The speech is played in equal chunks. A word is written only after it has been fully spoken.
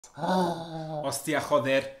Hostia,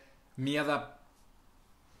 joder. Mierda.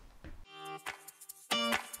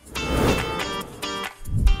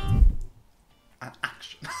 And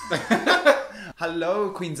action. Hello,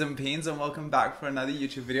 queens and peens, and welcome back for another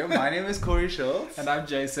YouTube video. My name is Corey Schultz. And I'm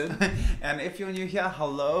Jason. And if you're new here,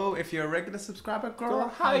 hello. If you're a regular subscriber, girl,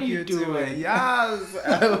 how you doing? Yes.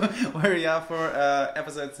 We're here for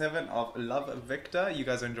episode 7 of Love Victor. You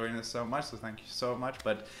guys are enjoying this so much, so thank you so much.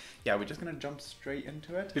 But yeah, we're just gonna jump straight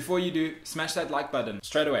into it. Before you do, smash that like button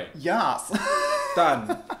straight away. Yes.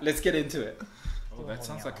 Done. Let's get into it. Oh, that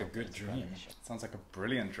sounds like a good dream. Sounds like a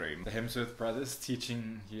brilliant dream. The Hemsworth brothers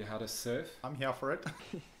teaching you how to surf. I'm here for it.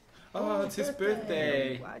 Oh, it's his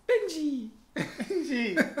birthday. Benji!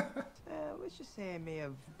 Benji! Let's just say I may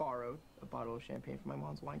have borrowed a bottle of champagne from my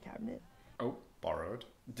mom's wine cabinet. Oh, Borrowed?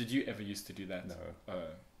 did you ever used to do that? No.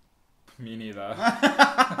 Me neither.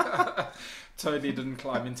 Totally didn't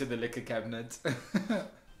climb into the liquor cabinet.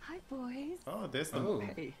 Hi, boys. Oh, there's the... Oh,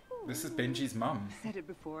 Hey. this is Benji's mum. Said it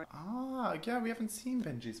before. Ah, yeah, we haven't seen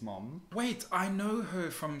Benji's mom. Wait, I know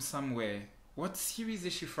her from somewhere. What series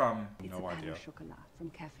is she from? It's No a pain idea. au chocolat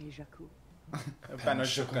from Café Jacou. Pain au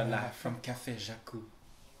chocolat from Café Jacou.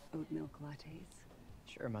 Oat milk lattes.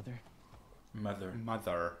 Sure, mother. Mother.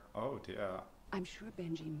 Mother. Oh dear. I'm sure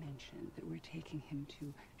Benji mentioned that we're taking him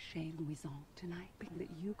to Chez Louison tonight, but that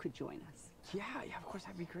you could join us. Yeah, of course,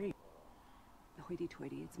 that'd be great. The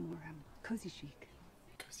hoity-toity, it's more cozy chic.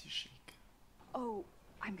 Cozy chic. Oh,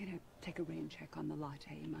 I'm gonna take a rain check on the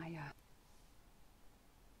latte. My,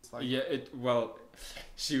 It's like, Yeah, well,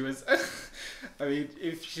 she was, I mean,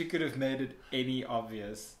 if she could have made it any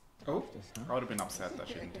obvious. Oh, I would have been upset that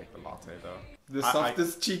she didn't take the latte though. the I-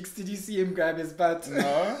 softest cheeks. Did you see him grab his butt?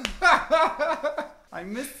 No. I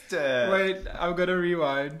missed it. Wait, I'm gonna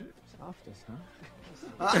rewind. Softest, huh?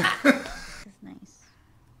 It's nice.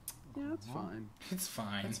 yeah, it's fine. It's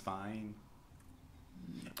fine. It's fine.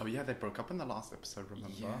 Oh yeah, they broke up in the last episode, remember?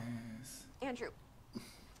 Yes. Andrew,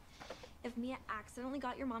 if Mia accidentally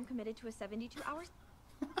got your mom committed to a 72 hours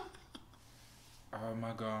Oh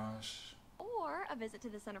my gosh. or a visit to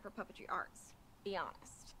the Center for Puppetry Arts, be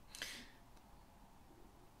honest.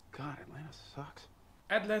 God, Atlanta sucks.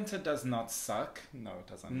 Atlanta does not suck. No, it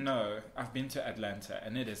doesn't. No, I've been to Atlanta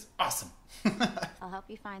and it is awesome. I'll help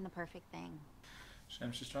you find the perfect thing.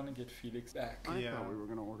 Shame she's trying to get Felix back. I thought we were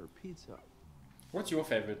gonna order pizza. What's your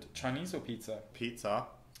favorite, Chinese or pizza? Pizza.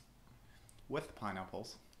 With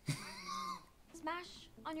pineapples. Smash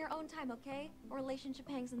on your own time, okay? A relationship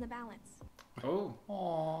hangs in the balance. Oh,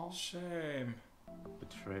 Aww. shame.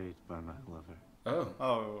 Betrayed by my lover. Oh,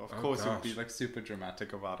 Oh, of Oh, course you'd be gosh. like super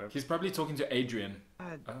dramatic about it. he's probably talking to Adrian.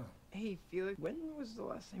 Oh. Hey, Felix, when was the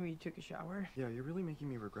last time you took a shower? Yeah, you're really making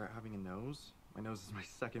me regret having a nose. My nose is my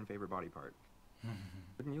second favorite body part.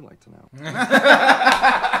 Wouldn't you like to know?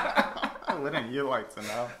 Wouldn't you like to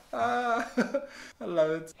know? I love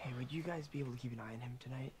it. Hey, would you guys be able to keep an eye on him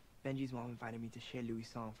tonight? Benji's mom invited me to Chez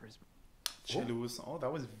Louison for his... Chalous. Oh,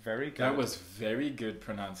 that was very good. That was very good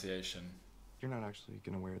pronunciation. You're not actually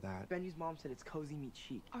gonna wear that. Benji's mom said it's cozy meet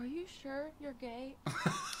chic. Are you sure you're gay?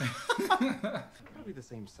 Probably the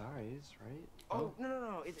same size, right? Oh,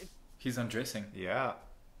 no, it's... He's undressing. Yeah.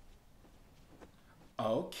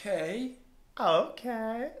 Okay.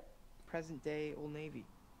 Okay. present day Old Navy.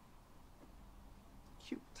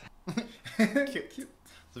 Cute. Cute.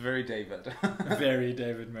 It's very David. Very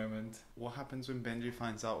David moment. What happens when Benji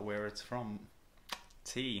finds out where it's from?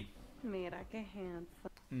 Tea. Mira que handsome.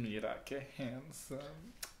 Mira que handsome.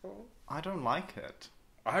 Oh. I don't like it.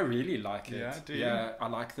 I really like it. Yeah, do you? Yeah, I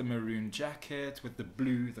like the maroon jacket with the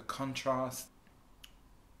blue, the contrast.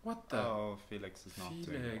 What the? Oh, Felix is not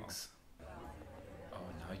doing well. Felix. Oh,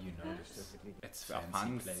 now you know. It's A fancy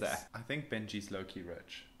fancy. place. I think Benji's low-key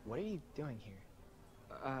rich. What are you doing here?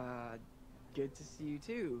 Good to see you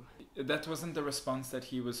too. That wasn't the response that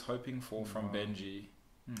he was hoping for from No. Benji.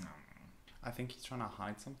 I think he's trying to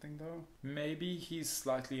hide something though. Maybe he's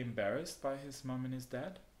slightly embarrassed by his mom and his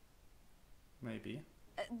dad. Maybe.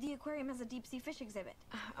 The aquarium has a deep sea fish exhibit.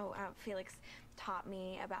 Felix taught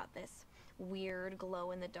me about this weird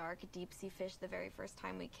glow-in-the-dark deep sea fish the very first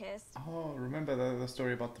time we kissed. Oh, remember the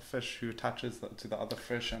story about the fish who attaches to the other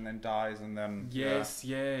fish and then dies and then... Yes,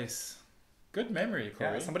 yes. Good memory, Yeah,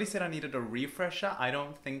 Corey. somebody said I needed a refresher. I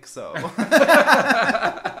don't think so.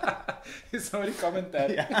 Somebody comment that.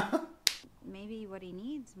 Yeah. Maybe what he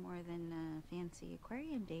needs more than a fancy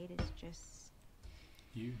aquarium date is just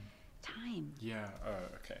You. time. Yeah,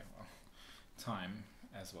 oh, okay. Well, time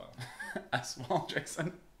as well. As well,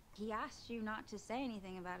 Jason. He asked you not to say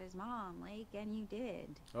anything about his mom, Lake, and you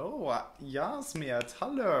did. Oh, yes, Mia,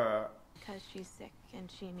 tell her. Because she's sick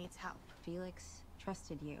and she needs help. Felix,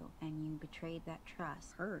 trusted you, and you betrayed that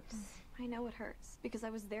trust. Hurts. I know it hurts, because I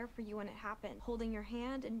was there for you when it happened, holding your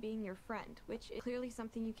hand and being your friend, which is clearly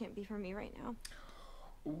something you can't be for me right now.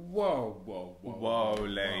 Whoa,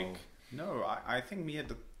 like, no, I think Mia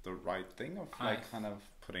did the right thing of, like, kind of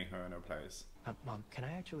putting her in her place. Mom, can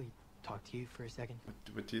I actually talk to you for a second?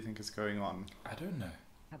 What do you think is going on? I don't know.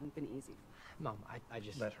 Haven't been easy. Mom, I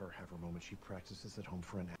just... Let her have her moment. She practices at home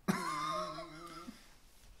for an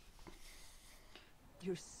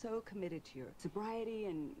You're so committed to your sobriety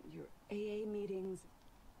and your AA meetings.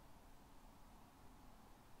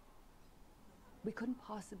 We couldn't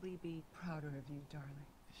possibly be prouder of you, darling.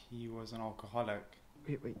 He was an alcoholic.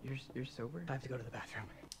 Wait, you're sober? I have to go to the bathroom.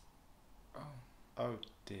 Oh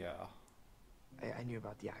dear. I knew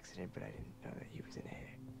about the accident, but I didn't know that he was in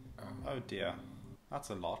AA. Oh dear. That's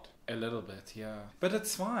a lot. A little bit, yeah. But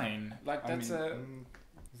it's fine. Like, that's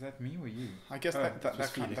is that me or you? I guess that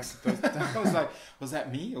Felix. I I was like, was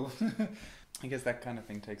that me? Or I guess that kind of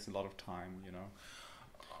thing takes a lot of time, you know.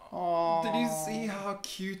 Oh, did you see how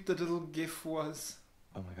cute the little gif was?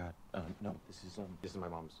 Oh my god. No, this is my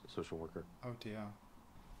mom's social worker. Oh dear.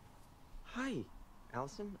 Hi,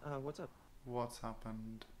 Allison. What's up? What's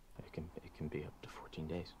happened? It can be up to 14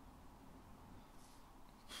 days.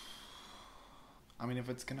 I mean, if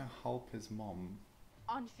it's gonna help his mom.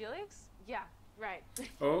 On Felix? Yeah, right.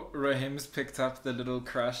 Oh, Rahim's picked up the little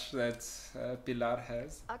crush that Pilar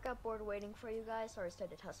has. I got bored waiting for you guys, so I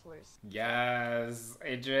started Hustlers. Yes,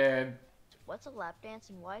 Adrian. What's a lap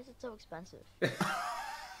dance and why is it so expensive?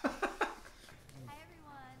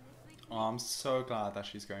 Oh, I'm so glad that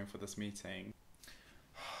she's going for this meeting.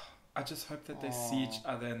 I just hope that they see each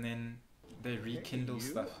other and then they rekindle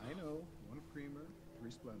stuff. I know. One creamer,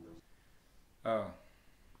 3 Splendors. Oh.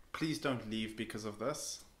 Please don't leave because of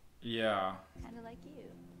this. Yeah. Kind of like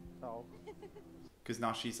you. Oh. Because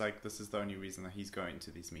now she's like, this is the only reason that he's going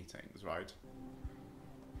to these meetings, right?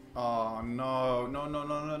 Oh no,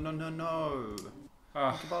 no.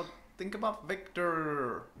 Think about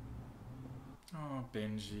Victor. Oh,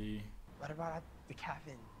 Benji. What about at the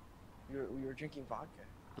cabin? We were drinking vodka.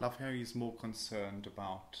 Love how he's more concerned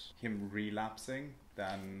about him relapsing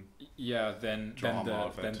than than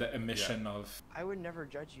the emission of. I would never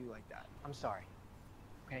judge you like that. I'm sorry.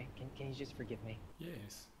 Okay, can you just forgive me?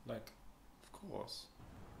 Yes, like. Of course.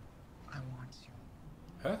 I want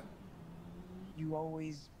to. Huh? You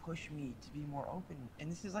always push me to be more open, and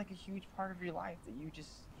this is like a huge part of your life that you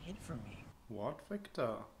just hid from me. What,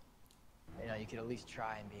 Victor? You know, you could at least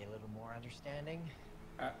try and be a little more understanding.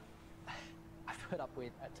 I put up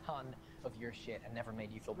with a ton of your shit and never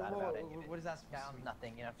made you feel bad about it. What is that supposed to be?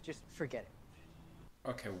 Nothing, you know, just forget it.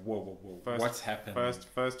 Okay, whoa. What's happened? First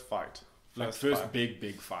fight. First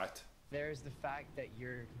big fight. There's the fact that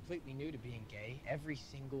you're completely new to being gay. Every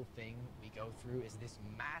single thing we go through is this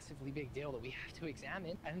massively big deal that we have to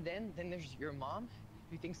examine. And then there's your mom,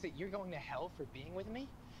 who thinks that you're going to hell for being with me.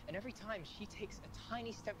 And every time she takes a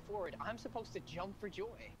tiny step forward, I'm supposed to jump for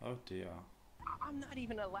joy. Oh dear. I'm not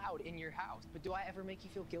even allowed in your house. But do I ever make you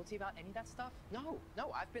feel guilty about any of that stuff? No,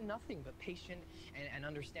 I've been nothing but patient and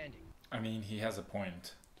understanding. I mean, he has a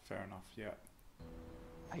point. Fair enough, yeah.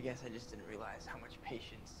 I guess I just didn't realize how much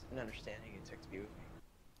patience and understanding it took to be with me.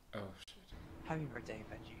 Oh, shit. Happy birthday,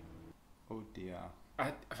 Benji. Oh dear.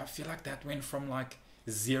 I feel like that went from like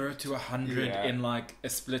 0 to 100 in like a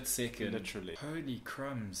split second. Literally. Holy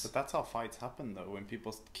crumbs. But that's how fights happen though, when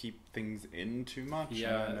people keep things in too much and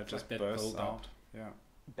then it just like bursts out. Yeah.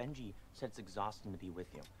 Benji said it's exhausting to be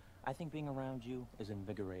with you. I think being around you is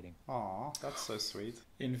invigorating. Aw, that's so sweet.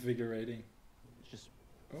 Invigorating. Just...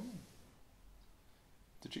 Oh.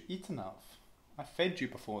 Did you eat enough? I fed you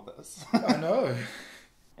before this. I know.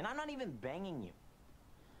 And I'm not even banging you.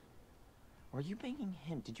 Or are you banging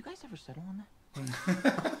him? Did you guys ever settle on that?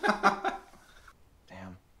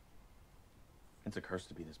 Damn. It's a curse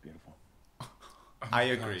to be this beautiful. I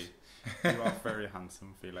agree. You are very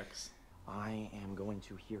handsome, Felix. I am going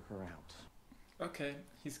to hear her out. Okay,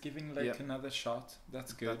 he's giving like another shot.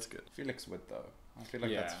 That's good. That's good. Felix would though. I feel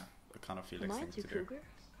like that's the kind of Felix thing to do.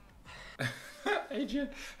 Adrian,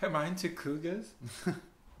 am I into cougars?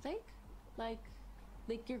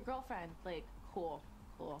 like your girlfriend. Like, cool.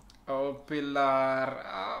 Oh, Pilar.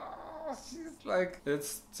 Oh, she's like,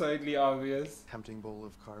 it's totally obvious. Tempting bowl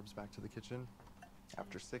of carbs back to the kitchen.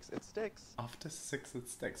 After 6, it sticks. After 6, it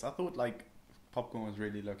sticks. I thought like popcorn was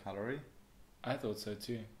really low calorie. I thought so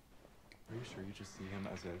too. Are you sure you just see him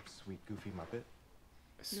as a sweet, goofy Muppet?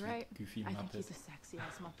 You're right. Goofy I Muppet. think he's a sexy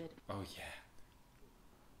ass Muppet. Oh yeah.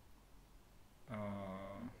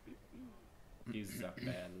 Oh,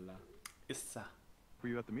 Isabella. Issa. Were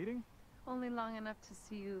you at the meeting? Only long enough to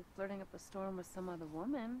see you flirting up a storm with some other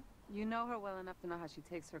woman. You know her well enough to know how she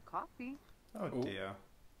takes her coffee. Oh dear.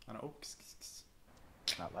 And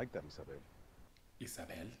Not like that, Isabel.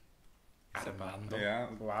 Isabel. Armando. Yeah.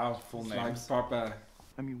 Wow. Full It's names. like proper.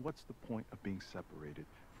 I mean, what's the point of being separated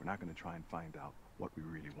if we're not going to try and find out what we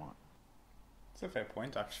really want? It's a fair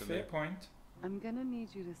point, actually. Fair point. I'm gonna need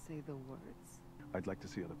you to say the words. I'd like to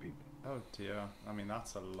see other people. Oh dear. I mean,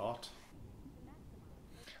 that's a lot.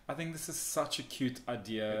 I think this is such a cute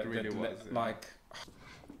idea. It really that, was, yeah. Like,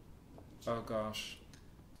 oh gosh.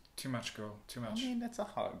 Too much, girl. Too much. I mean, it's a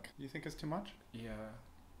hug. You think it's too much? Yeah.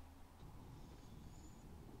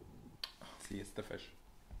 See, it's the fish.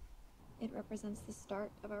 It represents the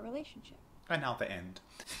start of our relationship. And now the end.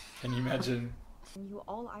 Can you imagine? And you,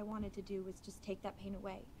 all I wanted to do was just take that pain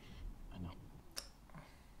away. I know.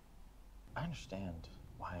 I understand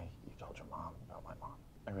why you told your mom about my mom.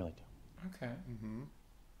 I really do. Okay. Mm-hmm.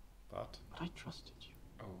 But I trusted you.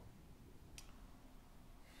 Oh.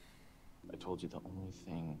 I told you the only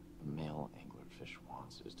thing a male anglerfish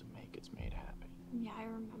wants is to make its mate happy. Yeah, I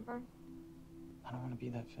remember. I don't want to be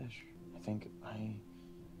that fish. I think I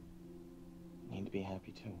need to be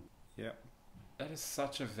happy too. yeah. That is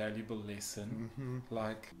such a valuable lesson. Mm-hmm.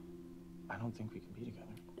 Like, I don't think we can be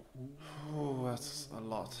together. Oh, that's a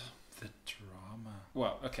lot. the drama.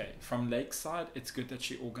 Well, okay, from Lake's side, it's good that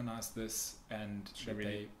she organized this and She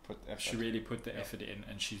really put the effort in,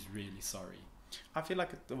 and she's really sorry. I feel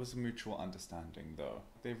like there was a mutual understanding, though.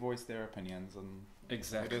 They voiced their opinions, and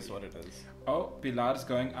Exactly. it is what it is. Oh, Pilar's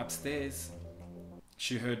going upstairs.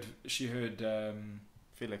 She heard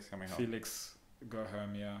Felix coming home. Felix go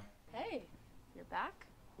home, yeah. Hey, you're back?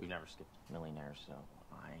 We've never skipped millionaires, so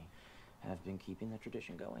I have been keeping the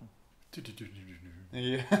tradition going.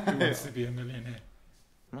 Yeah. Who wants to be a millionaire?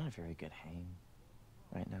 I'm not a very good hang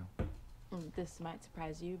right now. This might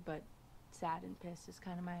surprise you, but sad and pissed is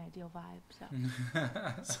kind of my ideal vibe, so.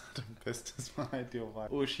 Sad and pissed is my ideal vibe.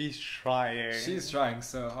 Oh, she's trying. She's trying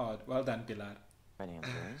so hard. Well done, Pilar. Right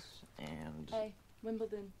answers, and Hey,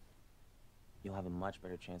 Wimbledon. you'll have a much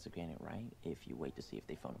better chance of getting it right if you wait to see if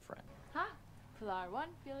they phone a friend. Huh? Pilar 1,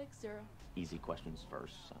 Felix 0. Easy questions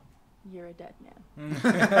first, so. You're a dead man.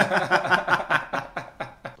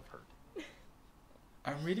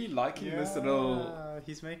 I'm really liking this little...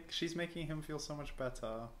 She's making him feel so much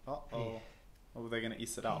better. Uh-oh. Hey. Oh, they're gonna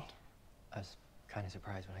ease it out. I was kind of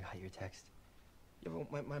surprised when I got your text. Yeah, well,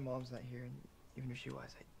 my mom's not here, and even if she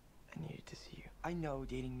was, I needed to see you. I know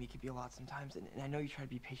dating me can be a lot sometimes, and I know you try to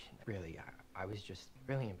be patient. Really, I was just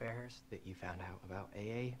really embarrassed that you found out about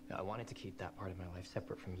AA. I wanted to keep that part of my life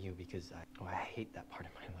separate from you because I hate that part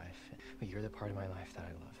of my life. But you're the part of my life that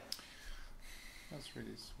I love. That's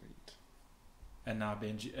really sweet. And now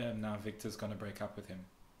now Victor's gonna break up with him.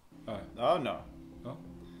 Oh. Oh, no. Oh?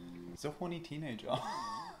 It's a horny teenager. Are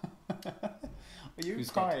you Who's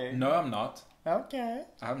crying? No, I'm not. Okay.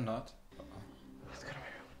 I'm not. Let's go to my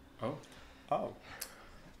room. Oh. Oh.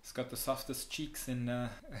 It's got the softest cheeks in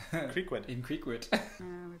Creekwood. In Creekwood.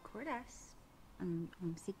 Record us. I'm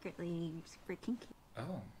secretly super kinky.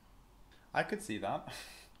 Oh. I could see that.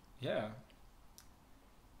 Yeah.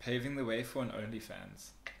 Paving the way for an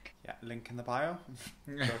OnlyFans. Yeah, link in the bio.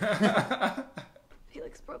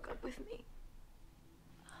 Felix broke up with me.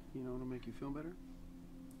 You know what'll make you feel better?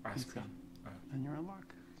 Ice cream. And you're in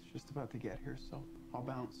luck. It's just about to get here, so I'll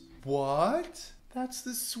bounce. What? That's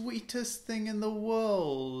the sweetest thing in the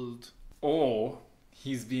world. Or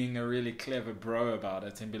he's being a really clever bro about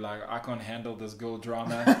it and be like, I can't handle this girl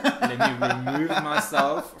drama. Let me remove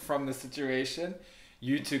myself from the situation.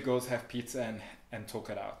 You two girls have pizza and talk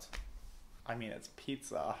it out. I mean, it's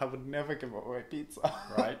pizza. I would never give away pizza.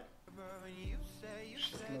 Right?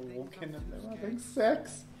 She's gonna walk in and they're having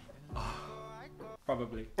sex.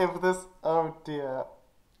 Probably. If this, oh dear.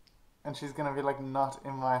 And she's gonna be like, not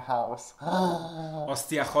in my house.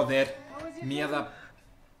 Hostia, joder. Mierda.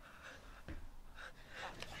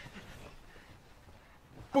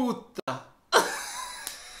 Puta.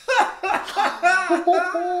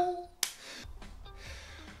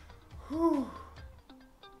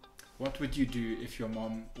 What would you do if your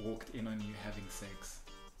mom walked in on you having sex?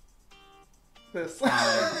 This.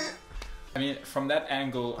 I mean, from that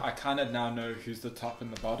angle, I kind of now know who's the top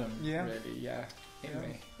and the bottom. Yeah. Really, yeah.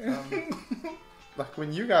 Anyway. Like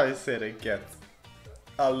when you guys said it gets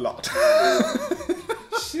a lot.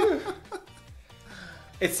 Sure.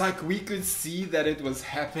 It's like we could see that it was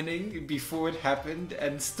happening before it happened,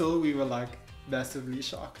 and still we were like, massively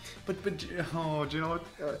shocked. But oh, do you know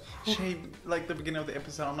what? Shame, like the beginning of the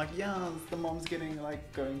episode, I'm like, yeah, the mom's getting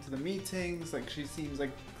like going to the meetings, like she seems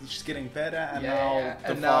like she's getting better, and now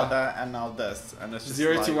the father, and now this, and it's just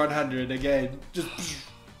 0 to 100 again. Just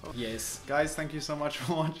yes. Guys, thank you so much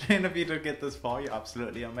for watching. If you did get this far, you're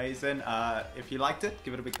absolutely amazing. If you liked it,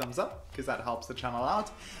 give it a big thumbs up, because that helps the channel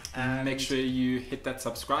out. And make sure you hit that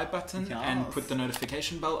subscribe button and put the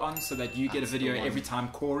notification bell on so that you get a video every time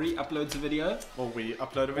Corey uploads a video. Or we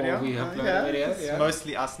upload a video. Or we upload a video. It's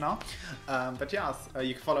mostly us now. But yeah,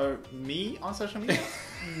 you can follow me on social media.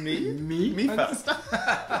 me first.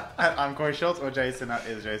 I'm Corey Schultz, or Jason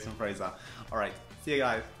is Jason Fraser. Alright, see you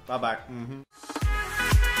guys. Bye bye.